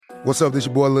What's up, this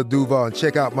your boy Lil Duval, and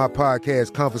check out my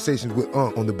podcast, Conversations with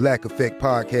Unc, on the Black Effect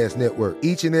Podcast Network.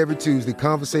 Each and every Tuesday,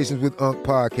 Conversations with Unc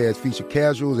podcast feature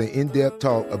casuals and in-depth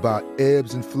talk about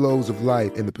ebbs and flows of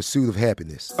life and the pursuit of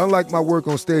happiness. Unlike my work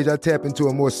on stage, I tap into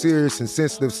a more serious and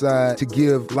sensitive side to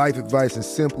give life advice and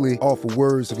simply offer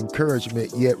words of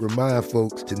encouragement, yet remind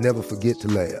folks to never forget to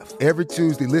laugh. Every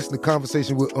Tuesday, listen to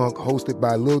Conversations with Unc, hosted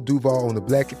by Lil Duval on the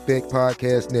Black Effect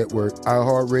Podcast Network,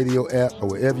 iHeartRadio app, or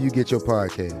wherever you get your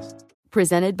podcasts.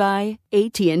 Presented by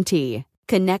AT&T.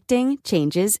 Connecting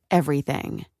changes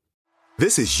everything.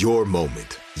 This is your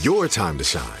moment, your time to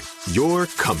shine, your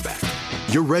comeback.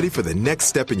 You're ready for the next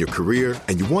step in your career,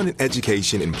 and you want an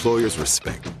education employers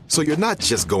respect. So you're not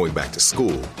just going back to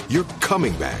school, you're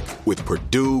coming back with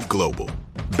Purdue Global.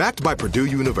 Backed by Purdue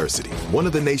University, one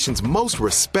of the nation's most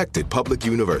respected public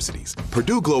universities,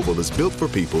 Purdue Global is built for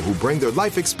people who bring their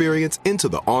life experience into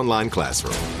the online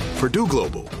classroom. Purdue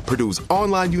Global, Purdue's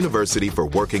online university for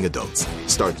working adults.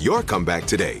 Start your comeback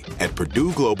today at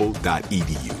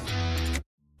purdueglobal.edu.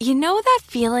 You know that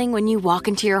feeling when you walk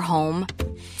into your home,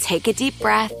 take a deep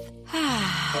breath,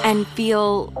 and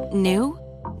feel new?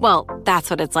 Well,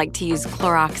 that's what it's like to use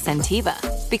Clorox Scentiva.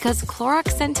 Because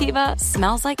Clorox Scentiva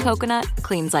smells like coconut,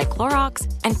 cleans like Clorox,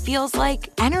 and feels like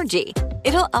energy.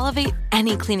 It'll elevate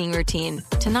any cleaning routine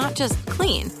to not just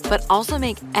clean, but also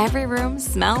make every room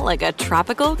smell like a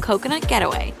tropical coconut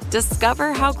getaway.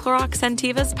 Discover how Clorox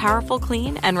Scentiva's powerful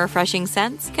clean and refreshing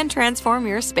scents can transform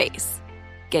your space.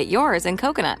 Get yours in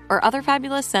coconut or other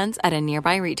fabulous scents at a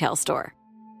nearby retail store.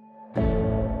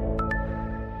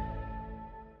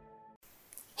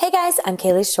 Hey guys, I'm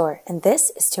Kaylee Shore, and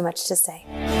this is Too Much to Say.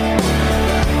 But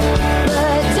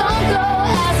don't go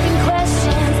asking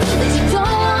questions that you don't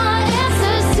want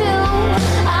answers to.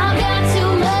 I've got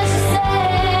too much to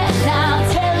say, now I'll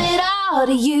tell it all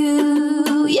to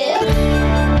you, yeah.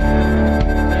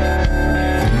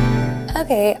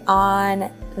 Okay,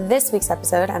 on this week's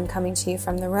episode, I'm coming to you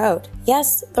from the road.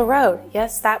 Yes, the road.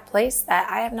 Yes, that place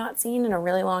that I have not seen in a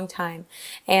really long time.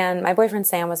 And my boyfriend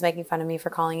Sam was making fun of me for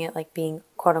calling it like being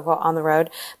quote unquote on the road.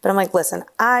 But I'm like, listen,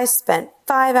 I spent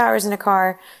 5 hours in a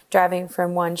car driving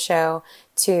from one show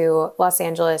to Los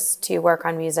Angeles to work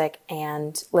on music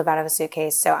and live out of a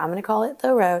suitcase. So I'm going to call it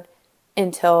the road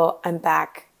until I'm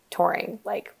back touring,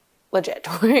 like legit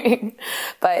touring.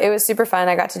 But it was super fun.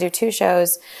 I got to do 2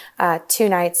 shows, 2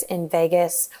 nights in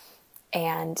Vegas,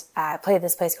 and I played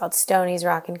this place called Stoney's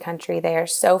Rockin' Country. They are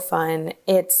so fun.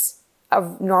 It's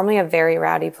normally a very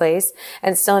rowdy place,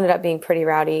 and it still ended up being pretty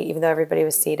rowdy, even though everybody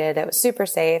was seated. It was super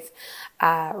safe,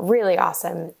 really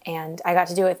awesome. And I got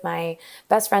to do it with my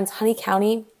best friends, Honey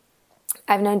County.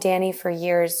 I've known Danny for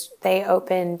years. They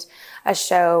opened a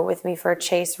show with me for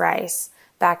Chase Rice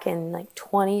back in like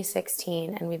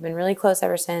 2016, and we've been really close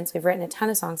ever since. We've written a ton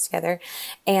of songs together,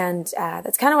 and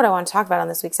that's kind of what I want to talk about on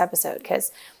this week's episode,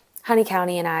 because Honey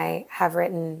County and I have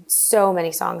written so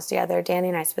many songs together, Danny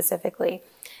and I specifically,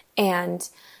 and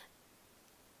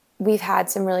we've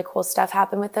had some really cool stuff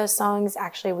happen with those songs.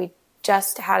 Actually, we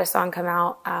just had a song come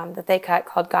out that they cut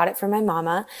called Got It From My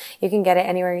Mama. You can get it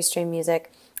anywhere you stream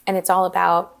music, and it's all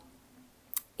about,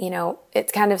 you know,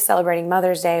 it's kind of celebrating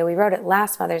Mother's Day. We wrote it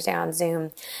last Mother's Day on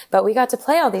Zoom, but we got to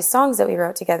play all these songs that we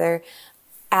wrote together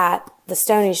at the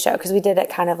Stoney show, because we did it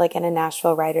kind of like in a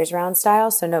Nashville writers round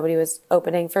style. So nobody was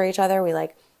opening for each other. We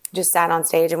like just sat on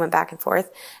stage and went back and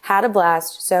forth, had a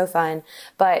blast, so fun.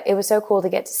 But it was so cool to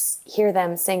get to hear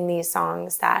them sing these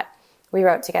songs that we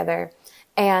wrote together.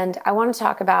 And I want to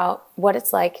talk about what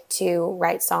it's like to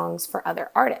write songs for other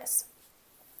artists,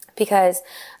 because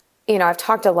you know, I've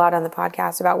talked a lot on the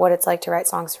podcast about what it's like to write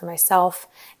songs for myself,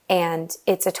 and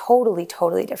it's a totally,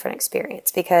 totally different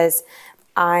experience because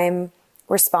I'm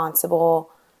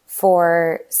responsible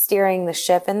for steering the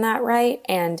ship in that right,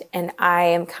 and I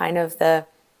am kind of I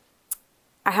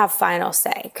have final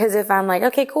say, because if I'm like,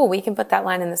 okay, cool, we can put that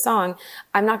line in the song,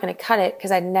 I'm not going to cut it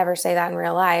because I'd never say that in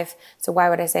real life, so why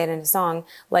would I say it in a song?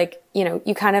 Like, you know,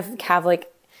 you kind of have like,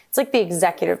 it's like the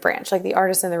executive branch, like the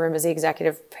artist in the room is the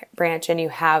executive branch, and you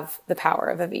have the power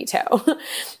of a veto.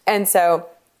 And so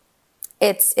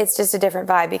it's just a different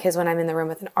vibe, because when I'm in the room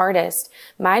with an artist,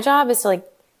 my job is to like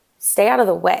stay out of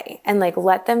the way and like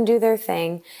let them do their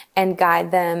thing and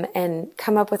guide them and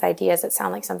come up with ideas that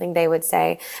sound like something they would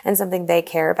say and something they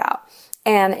care about.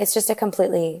 And it's just a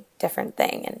completely different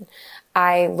thing. And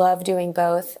I love doing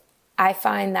both. I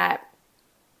find that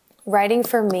writing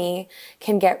for me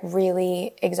can get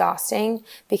really exhausting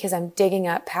because I'm digging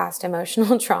up past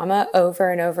emotional trauma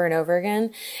over and over and over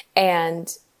again.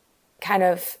 And kind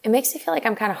of, it makes me feel like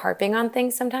I'm kind of harping on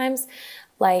things sometimes.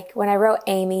 Like when I wrote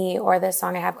Amy, or this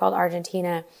song I have called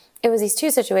Argentina, it was these two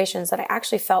situations that I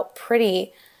actually felt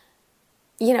pretty,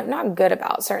 not good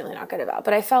about, certainly not good about,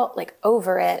 but I felt like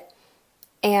over it.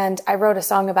 And I wrote a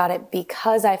song about it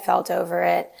because I felt over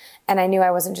it. And I knew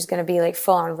I wasn't just going to be like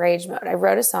full on rage mode. I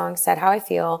wrote a song, said how I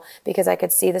feel because I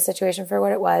could see the situation for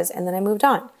what it was. And then I moved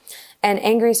on. And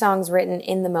angry songs written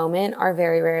in the moment are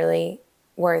very rarely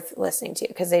worth listening to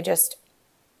because they just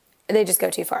go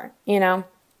too far,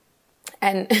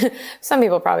 And some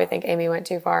people probably think Amy went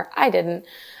too far. I didn't.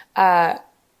 Oh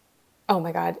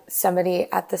my God.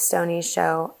 Somebody at the Stonies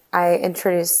show, I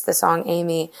introduced the song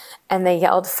Amy and they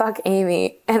yelled, "Fuck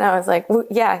Amy." And I was like, well,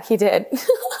 yeah, he did.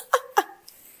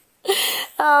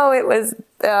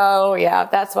 Oh yeah.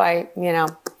 That's why,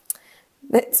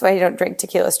 that's why you don't drink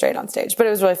tequila straight on stage, but it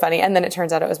was really funny. And then it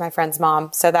turns out it was my friend's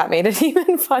mom. So that made it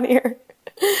even funnier.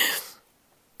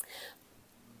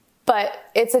 But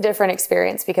it's a different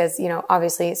experience because,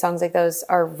 obviously songs like those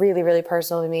are really, really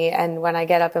personal to me. And when I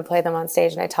get up and play them on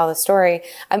stage and I tell the story,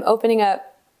 I'm opening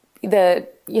up the,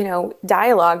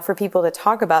 dialogue for people to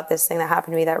talk about this thing that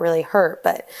happened to me that really hurt.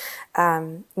 But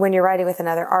when you're writing with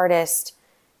another artist,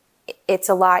 it's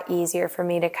a lot easier for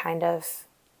me to kind of,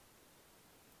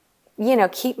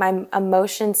 keep my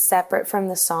emotions separate from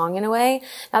the song in a way.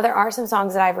 Now, there are some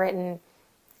songs that I've written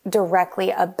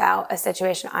directly about a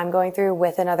situation I'm going through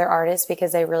with another artist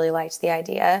because they really liked the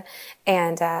idea.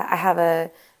 And I have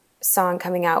a song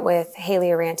coming out with Haley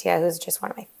Arantia, who's just one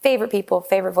of my favorite people,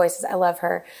 favorite voices. I love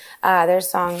her. There's a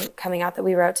song coming out that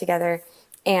we wrote together,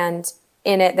 and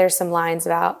in it, there's some lines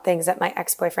about things that my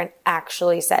ex-boyfriend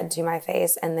actually said to my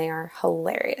face, and they are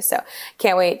hilarious. So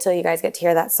can't wait till you guys get to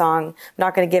hear that song. I'm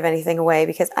not going to give anything away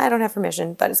because I don't have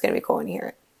permission, but it's going to be cool when you hear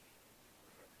it.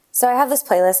 So I have this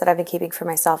playlist that I've been keeping for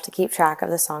myself to keep track of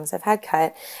the songs I've had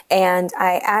cut. And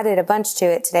I added a bunch to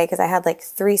it today because I had like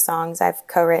 3 songs I've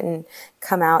co-written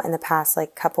come out in the past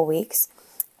like couple weeks.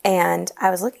 And I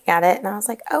was looking at it and I was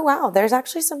like, oh wow, there's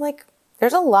actually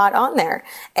there's a lot on there.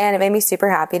 And it made me super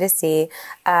happy to see.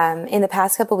 In the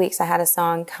past couple weeks, I had a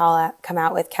song come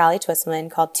out with Callie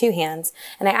Twisselman called Two Hands.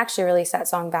 And I actually released that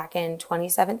song back in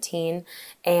 2017.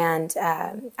 And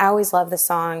I always loved the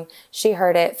song. She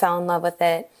heard it, fell in love with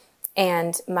it.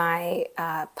 And my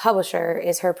publisher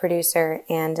is her producer,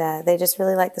 and they just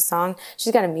really like the song.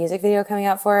 She's got a music video coming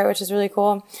out for it, which is really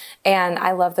cool. And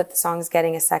I love that the song's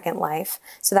getting a second life.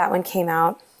 So that one came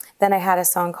out. Then I had a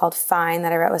song called Fine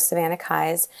that I wrote with Savannah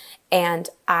Kies. And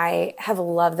I have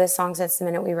loved this song since the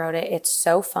minute we wrote it. It's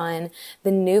so fun.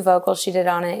 The new vocal she did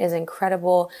on it is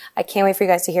incredible. I can't wait for you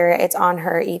guys to hear it. It's on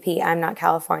her EP, I'm Not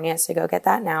California, so go get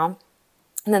that now.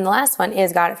 And then the last one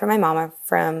is Got It From My Mama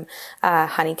from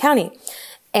Honey County.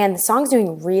 And the song's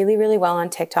doing really, really well on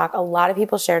TikTok. A lot of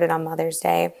people shared it on Mother's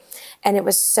Day. And it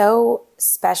was so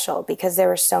special because there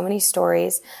were so many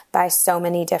stories by so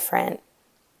many different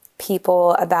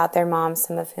people about their moms,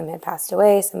 some of whom had passed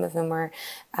away, some of whom were,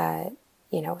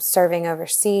 serving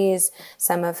overseas,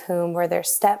 some of whom were their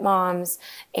stepmoms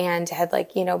and had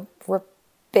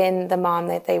been the mom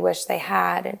that they wish they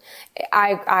had. And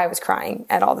I was crying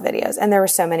at all the videos, and there were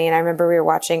so many. And I remember we were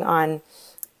watching on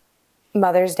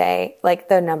Mother's Day,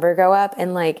 the number go up,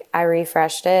 and I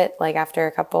refreshed it after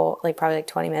a couple, probably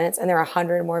 20 minutes, and there were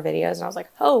 100 more videos, and I was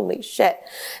like, holy shit.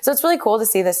 So it's really cool to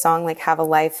see this song have a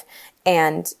life.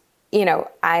 And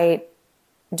I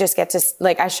just get to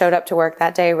I showed up to work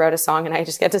that day, wrote a song, and I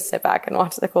just get to sit back and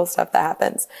watch the cool stuff that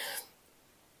happens.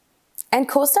 And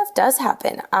cool stuff does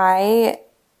happen. I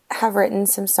have written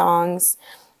some songs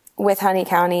with Honey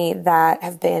County that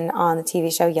have been on the TV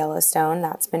show Yellowstone.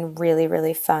 That's been really,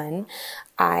 really fun.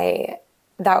 That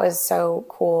was so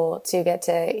cool to get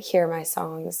to hear my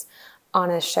songs on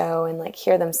a show and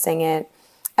hear them sing it.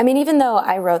 I mean, even though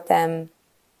I wrote them,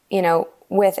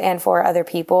 with and for other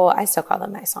people, I still call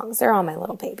them my songs. They're all my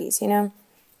little babies,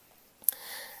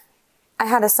 I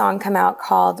had a song come out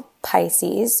called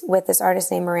Pisces with this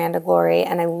artist named Miranda Glory,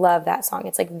 and I love that song.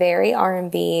 It's very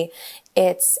R&B.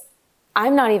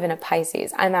 I'm not even a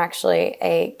Pisces. I'm actually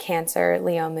a Cancer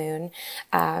Leo moon.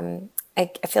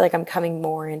 I feel like I'm coming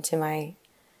more into my,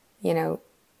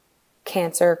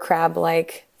 Cancer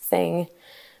crab-like thing.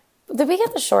 Did we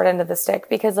get the short end of the stick?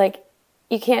 Because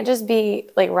you can't just be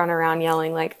run around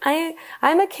yelling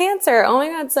I'm a Cancer. Oh my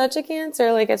God, such a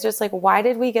Cancer. It's just why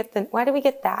did we get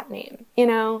that name?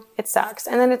 It sucks.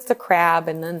 And then it's the crab,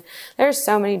 and then there's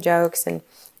so many jokes. And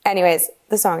anyways,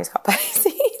 the song is called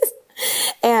Pisces.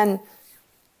 And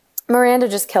Miranda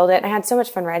just killed it. And I had so much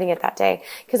fun writing it that day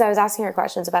because I was asking her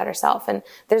questions about herself. And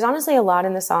there's honestly a lot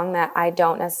in the song that I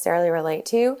don't necessarily relate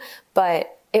to,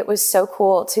 but it was so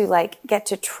cool to get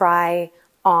to try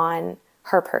on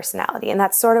her personality. And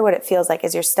that's sort of what it feels like,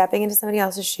 is you're stepping into somebody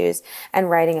else's shoes and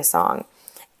writing a song.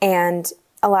 And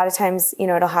a lot of times, you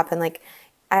know, it'll happen. Like,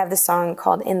 I have this song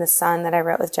called In the Sun that I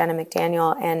wrote with Jenna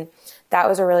McDaniel. And that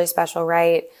was a really special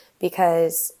write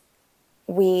because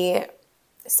we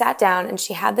sat down and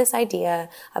she had this idea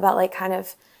about like kind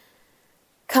of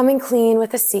coming clean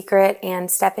with a secret and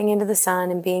stepping into the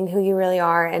sun and being who you really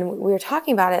are. And we were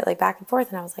talking about it like back and forth.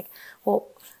 And I was like, well,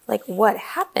 like what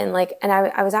happened? Like, and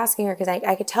I was asking her because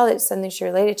I could tell that it's something she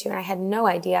related to. And I had no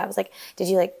idea. I was like, did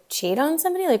you like cheat on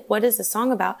somebody? Like, what is the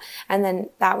song about? And then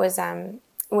that was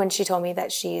when she told me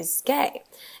that she's gay.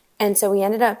 And so we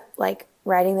ended up like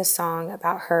writing this song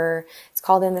about her. It's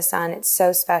called In the Sun. It's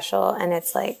so special. And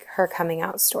it's like her coming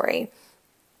out story.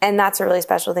 And that's a really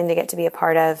special thing to get to be a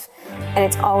part of. And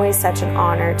it's always such an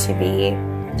honor to be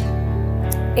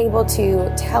able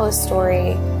to tell a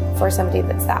story for somebody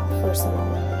that's that personal.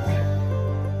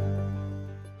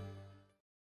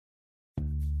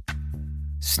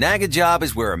 Snag a Job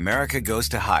is where America goes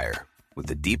to hire, with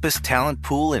the deepest talent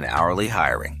pool in hourly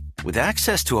hiring. With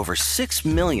access to over 6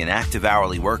 million active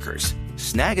hourly workers,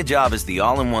 Snag a Job is the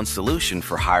all-in-one solution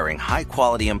for hiring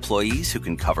high-quality employees who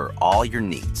can cover all your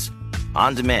needs.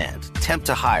 On demand, temp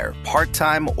to hire,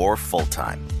 part-time or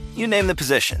full-time. You name the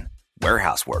position.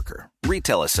 Warehouse worker,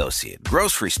 retail associate,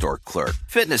 grocery store clerk,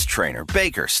 fitness trainer,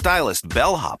 baker, stylist,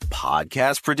 bellhop,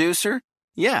 podcast producer.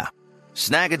 Yeah,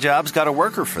 Snag a Job's got a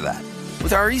worker for that.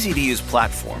 With our easy-to-use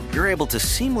platform, you're able to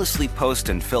seamlessly post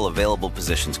and fill available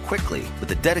positions quickly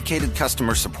with a dedicated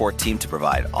customer support team to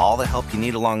provide all the help you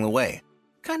need along the way.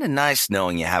 Kind of nice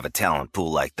knowing you have a talent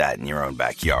pool like that in your own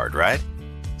backyard, right?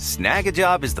 Snag a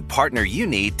Job is the partner you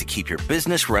need to keep your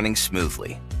business running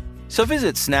smoothly. So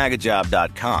visit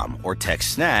snagajob.com or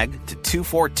text snag to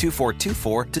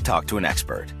 242424 to talk to an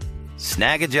expert.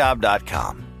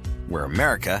 Snagajob.com, where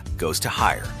America goes to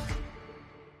hire.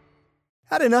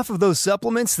 Had enough of those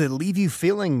supplements that leave you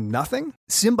feeling nothing?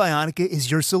 Symbiotica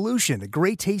is your solution to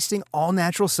great-tasting,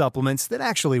 all-natural supplements that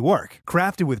actually work.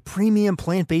 Crafted with premium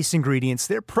plant-based ingredients,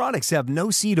 their products have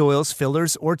no seed oils,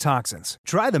 fillers, or toxins.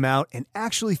 Try them out and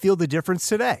actually feel the difference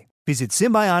today. Visit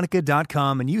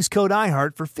Symbiotica.com and use code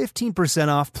IHEART for 15%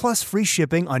 off plus free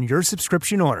shipping on your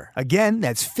subscription order. Again,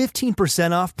 that's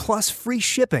 15% off plus free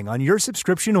shipping on your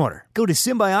subscription order. Go to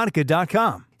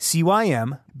Symbiotica.com,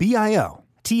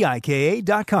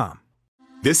 CYMBIOTIKA.com.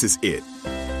 This is it.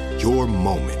 Your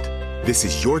moment. This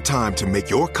is your time to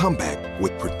make your comeback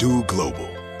with Purdue Global.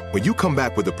 When you come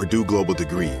back with a Purdue Global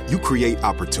degree, you create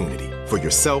opportunity for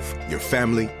yourself, your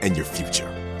family, and your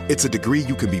future. It's a degree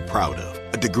you can be proud of,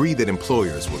 a degree that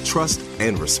employers will trust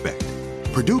and respect.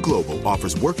 Purdue Global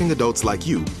offers working adults like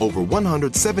you over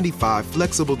 175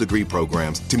 flexible degree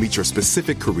programs to meet your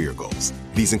specific career goals.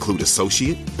 These include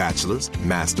associate, bachelor's,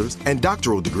 master's, and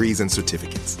doctoral degrees and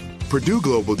certificates. Purdue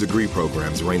Global degree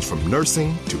programs range from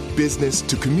nursing to business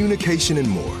to communication and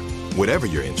more. Whatever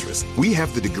your interest, we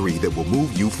have the degree that will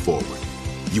move you forward.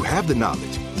 You have the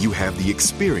knowledge, you have the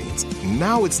experience.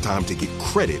 Now it's time to get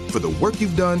credit for the work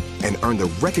you've done and earn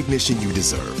the recognition you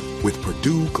deserve with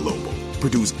Purdue Global,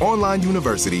 Purdue's online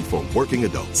university for working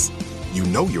adults. You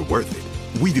know you're worth it.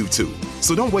 We do too.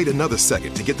 So don't wait another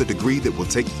second to get the degree that will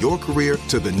take your career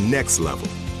to the next level.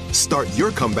 Start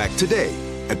your comeback today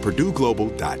at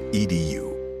purdueglobal.edu.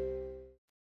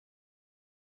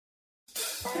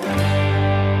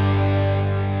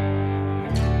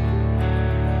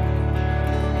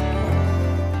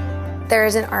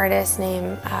 There's an artist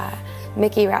named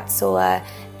Mickey Ratsula,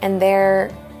 and they're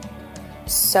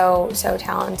so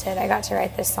talented. I got to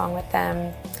write this song with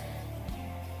them.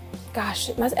 Gosh,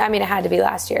 it had to be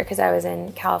last year because I was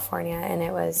in California and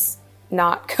it was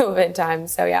not COVID time.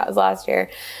 So yeah, it was last year.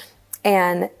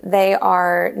 And they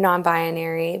are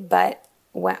non-binary, but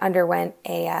underwent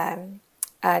a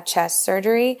chest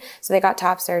surgery. So they got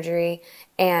top surgery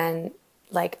and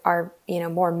like are,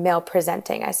 more male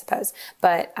presenting, I suppose.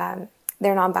 But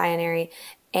they're non-binary,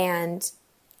 and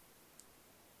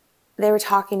they were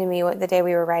talking to me the day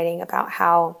we were writing about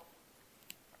how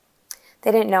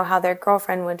they didn't know how their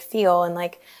girlfriend would feel, and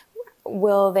like,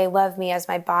 will they love me as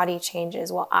my body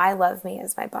changes? Will I love me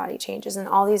as my body changes? And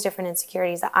all these different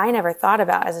insecurities that I never thought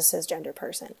about as a cisgender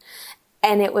person.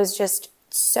 And it was just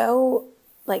so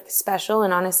like special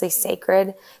and honestly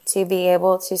sacred to be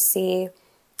able to see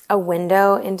a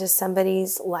window into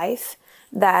somebody's life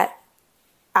that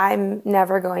I'm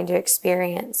never going to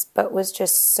experience, but was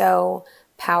just so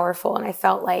powerful. And I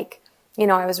felt like,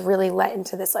 I was really let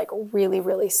into this like really,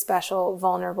 really special,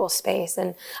 vulnerable space.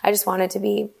 And I just wanted to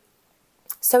be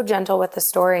so gentle with the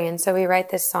story. And so we write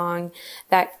this song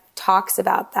that talks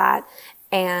about that.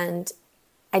 And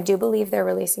I do believe they're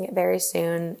releasing it very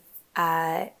soon.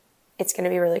 It's going to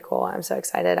be really cool. I'm so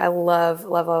excited. I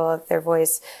love their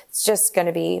voice. It's just going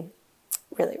to be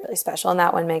really, really special. And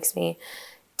that one makes me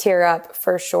tear up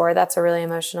for sure. That's a really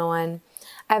emotional one.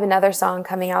 I have another song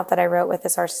coming out that I wrote with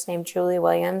this artist named Julie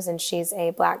Williams, and she's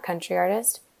a Black country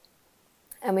artist.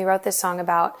 And we wrote this song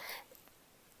about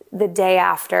the day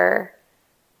after,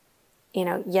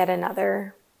 yet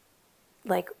another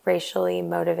like racially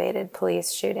motivated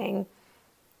police shooting.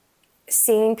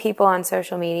 Seeing people on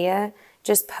social media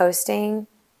just posting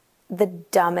the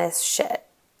dumbest shit,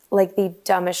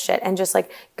 and just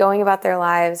like going about their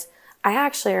lives. I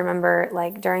actually remember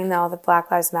like during all the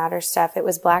Black Lives Matter stuff, it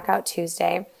was Blackout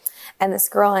Tuesday, and this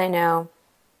girl I know,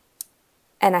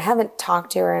 and I haven't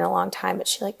talked to her in a long time, but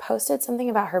she like posted something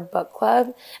about her book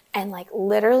club, and like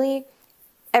literally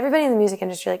everybody in the music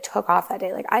industry like took off that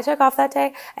day. Like I took off that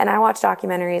day and I watched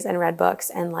documentaries and read books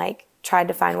and like tried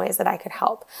to find ways that I could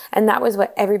help. And that was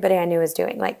what everybody I knew was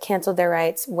doing, like canceled their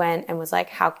rights, went and was like,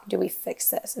 how do we fix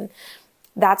this? And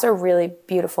that's a really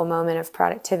beautiful moment of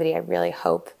productivity. I really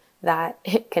hope that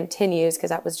it continues,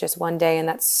 because that was just one day and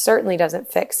that certainly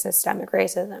doesn't fix systemic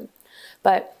racism.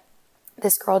 But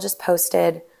this girl just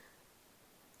posted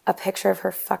a picture of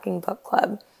her fucking book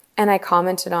club, and I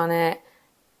commented on it,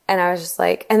 and I was just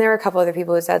like, and there were a couple other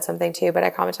people who said something too, but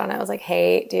I commented on it. I was like,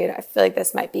 hey dude, I feel like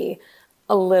this might be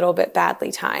a little bit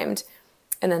badly timed.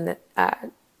 And then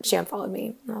she unfollowed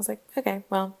me, and I was like, okay,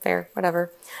 well, fair,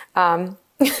 whatever.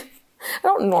 I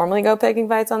don't normally go picking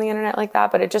fights on the internet like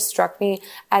that, but it just struck me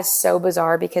as so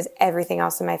bizarre because everything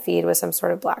else in my feed was some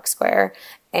sort of black square.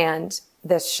 And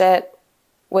this shit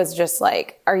was just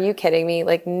like, are you kidding me?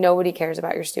 Like nobody cares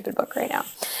about your stupid book right now.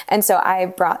 And so I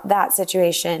brought that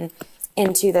situation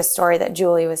into the story that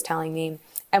Julie was telling me.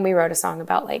 And we wrote a song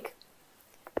about like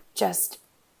just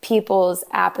people's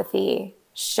apathy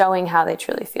showing how they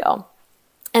truly feel.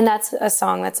 And that's a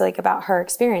song that's like about her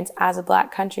experience as a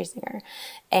Black country singer.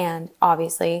 And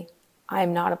obviously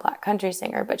I'm not a Black country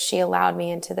singer, but she allowed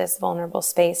me into this vulnerable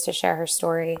space to share her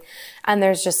story. And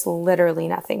there's just literally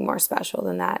nothing more special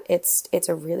than that. It's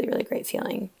a really, really great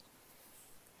feeling.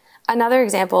 Another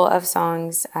example of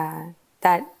songs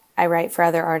that I write for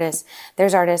other artists,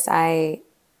 there's artists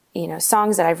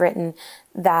songs that I've written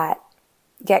that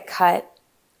get cut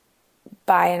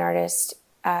by an artist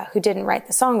who didn't write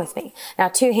the song with me. Now,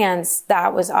 Two Hands,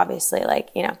 that was obviously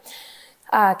like,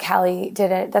 Callie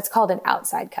did it. That's called an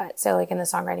outside cut. So like in the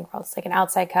songwriting world, it's like an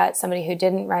outside cut. Somebody who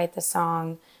didn't write the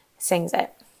song sings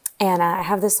it. And I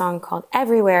have this song called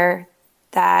Everywhere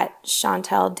that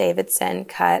Chantel Davidson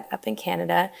cut up in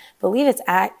Canada. I believe it's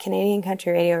at Canadian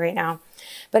Country Radio right now.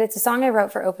 But it's a song I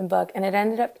wrote for Open Book, and it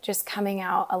ended up just coming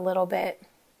out a little bit.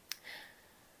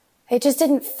 It just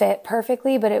didn't fit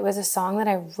perfectly, but it was a song that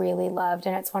I really loved,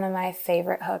 and it's one of my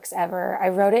favorite hooks ever. I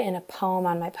wrote it in a poem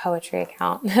on my poetry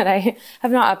account that I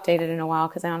have not updated in a while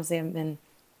because I honestly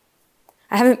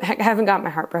I haven't got my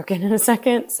heart broken in a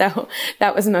second, so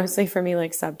that was mostly for me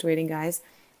like subtweeting guys.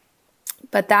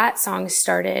 But that song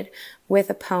started with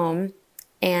a poem,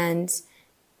 and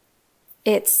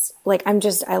it's like,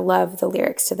 I love the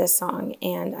lyrics to this song,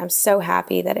 and I'm so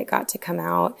happy that it got to come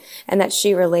out and that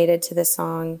she related to this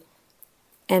song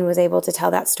and was able to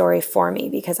tell that story for me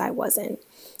because I wasn't.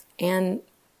 And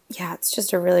yeah, it's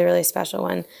just a really, really special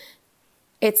one.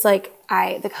 It's like,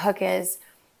 the hook is,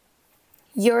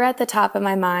 you're at the top of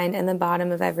my mind and the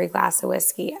bottom of every glass of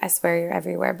whiskey. I swear you're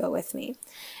everywhere but with me.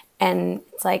 And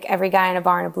it's like every guy in a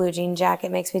bar in a blue jean jacket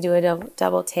makes me do a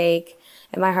double take.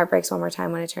 And my heart breaks one more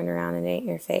time when I turn around and it ain't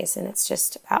your face. And it's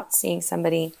just about seeing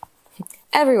somebody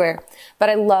everywhere. But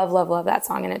I love, love, love that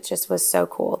song. And it just was so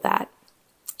cool that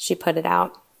she put it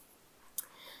out.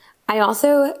 I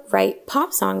also write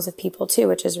pop songs with people too,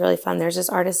 which is really fun. There's this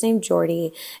artist named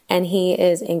Jordy, and he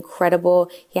is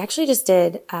incredible. He actually just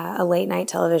did a late night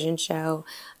television show.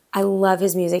 I love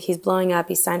his music. He's blowing up.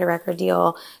 He signed a record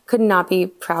deal. Could not be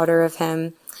prouder of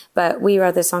him. But we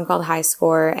wrote this song called High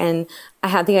Score, and I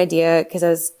had the idea because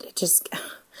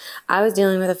I was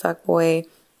dealing with a fuckboy,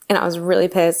 and I was really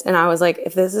pissed. And I was like,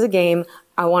 if this is a game,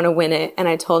 I want to win it. And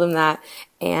I told him that,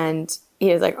 and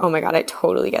he was like, oh my God, I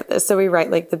totally get this. So we write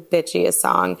like the bitchiest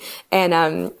song,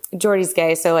 and Jordy's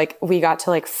gay. So like we got to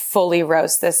like fully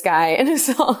roast this guy in a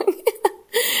song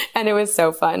and it was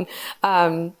so fun.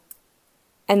 And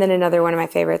then another one of my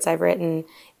favorites I've written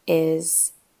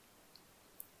is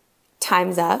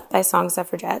Time's Up by Song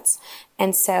Suffragettes.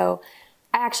 And so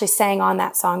I actually sang on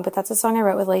that song, but that's a song I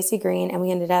wrote with Lacey Green, and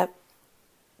we ended up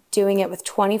doing it with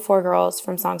 24 girls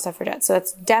from Song Suffragettes. So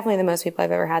it's definitely the most people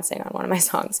I've ever had sing on one of my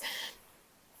songs.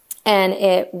 And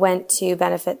it went to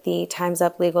benefit the Time's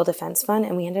Up Legal Defense Fund,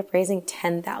 and we ended up raising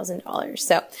 $10,000.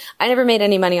 So I never made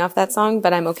any money off that song,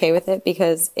 but I'm okay with it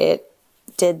because it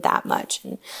did that much.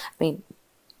 And I mean,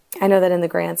 I know that in the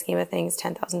grand scheme of things,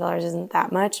 $10,000 isn't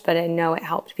that much, but I know it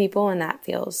helped people, and that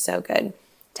feels so good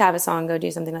to have a song go do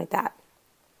something like that.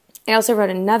 I also wrote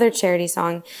another charity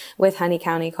song with Honey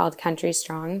County called Country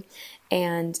Strong,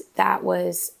 and that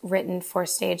was written for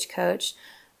Stagecoach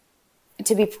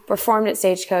to be performed at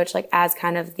Stagecoach, like as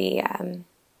kind of the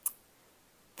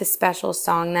special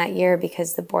song that year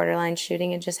because the Borderline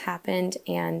shooting had just happened,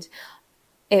 and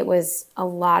it was a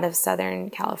lot of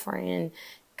Southern Californian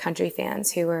country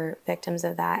fans who were victims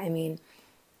of that. I mean,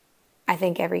 I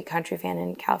think every country fan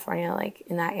in California, like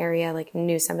in that area, like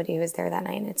knew somebody who was there that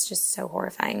night, and it's just so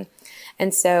horrifying.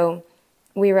 And so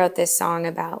we wrote this song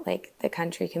about like the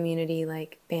country community,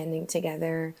 like banding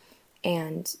together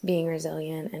and being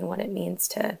resilient and what it means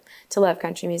to love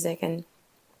country music. And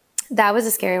that was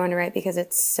a scary one to write because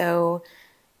it's so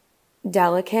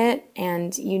delicate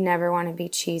and you never want to be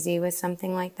cheesy with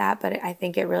something like that. But I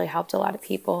think it really helped a lot of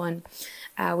people. And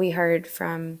we heard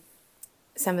from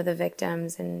some of the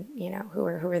victims and, you know, who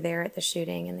were there at the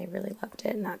shooting, and they really loved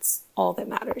it. And that's all that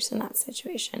matters in that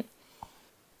situation.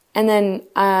 And then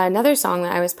another song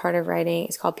that I was part of writing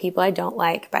is called People I Don't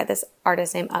Like by this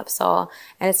artist named Upsall.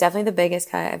 And it's definitely the biggest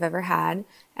cut I've ever had.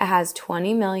 It has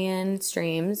 20 million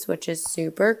streams, which is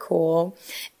super cool.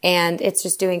 And it's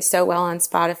just doing so well on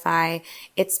Spotify.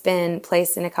 It's been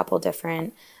placed in a couple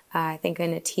different, I think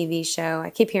in a TV show. I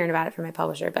keep hearing about it from my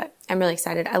publisher, but I'm really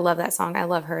excited. I love that song. I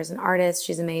love her as an artist.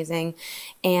 She's amazing.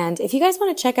 And if you guys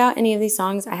want to check out any of these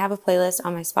songs, I have a playlist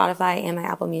on my Spotify and my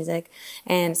Apple Music,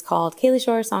 and it's called Kaylee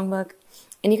Shore Songbook.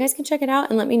 And you guys can check it out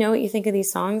and let me know what you think of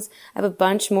these songs. I have a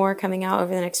bunch more coming out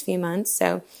over the next few months.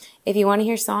 So if you want to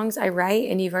hear songs I write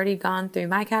and you've already gone through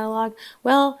my catalog,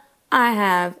 well, I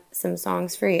have some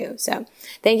songs for you. So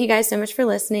thank you guys so much for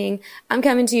listening. I'm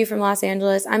coming to you from Los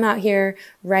Angeles. I'm out here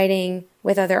writing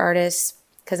with other artists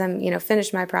because I'm,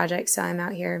 finished my project. So I'm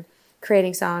out here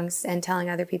creating songs and telling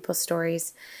other people's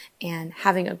stories and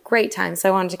having a great time. So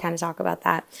I wanted to kind of talk about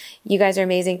that. You guys are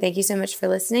amazing. Thank you so much for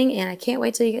listening. And I can't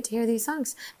wait till you get to hear these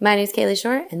songs. My name is Kaylee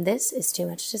Shore, and this is Too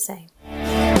Much to Say. But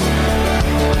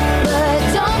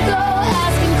don't go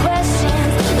asking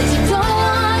questions that you don't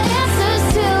want answers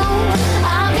to.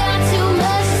 I've got too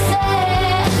much to say,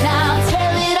 and I'll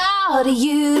tell it all to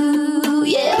you,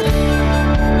 yeah.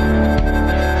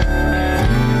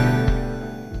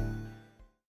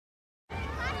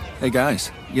 Hey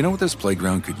guys, you know what this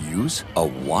playground could use? A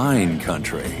wine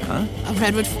country, huh? A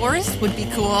redwood forest would be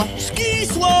cool. Ski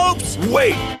slopes!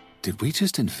 Wait! Did we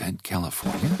just invent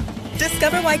California?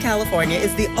 Discover why California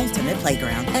is the ultimate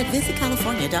playground at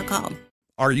visitcalifornia.com.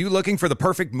 Are you looking for the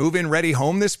perfect move-in ready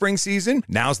home this spring season?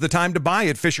 Now's the time to buy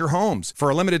at Fisher Homes. For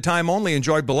a limited time only,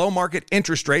 enjoy below-market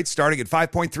interest rates starting at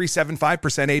 5.375%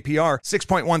 APR,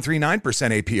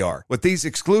 6.139% APR. With these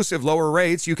exclusive lower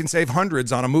rates, you can save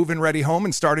hundreds on a move-in ready home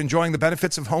and start enjoying the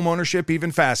benefits of homeownership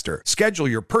even faster. Schedule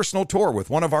your personal tour with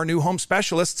one of our new home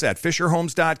specialists at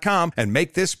FisherHomes.com and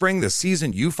make this spring the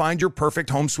season you find your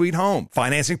perfect home sweet home.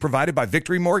 Financing provided by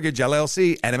Victory Mortgage,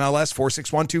 LLC, NMLS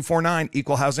 461249,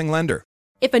 Equal Housing Lender.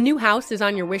 If a new house is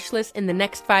on your wish list in the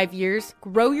next 5 years,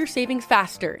 grow your savings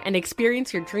faster and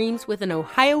experience your dreams with an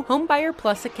Ohio Homebuyer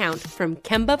Plus account from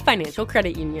Kemba Financial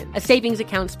Credit Union. A savings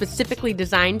account specifically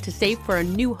designed to save for a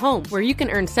new home where you can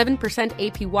earn 7%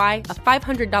 APY,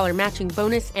 a $500 matching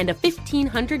bonus, and a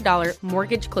 $1,500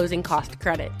 mortgage closing cost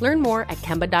credit. Learn more at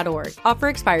Kemba.org. Offer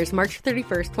expires March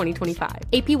 31st, 2025.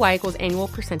 APY equals annual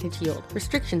percentage yield.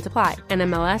 Restrictions apply.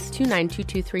 NMLS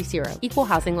 292230. Equal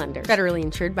housing lender. Federally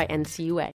insured by NCUA.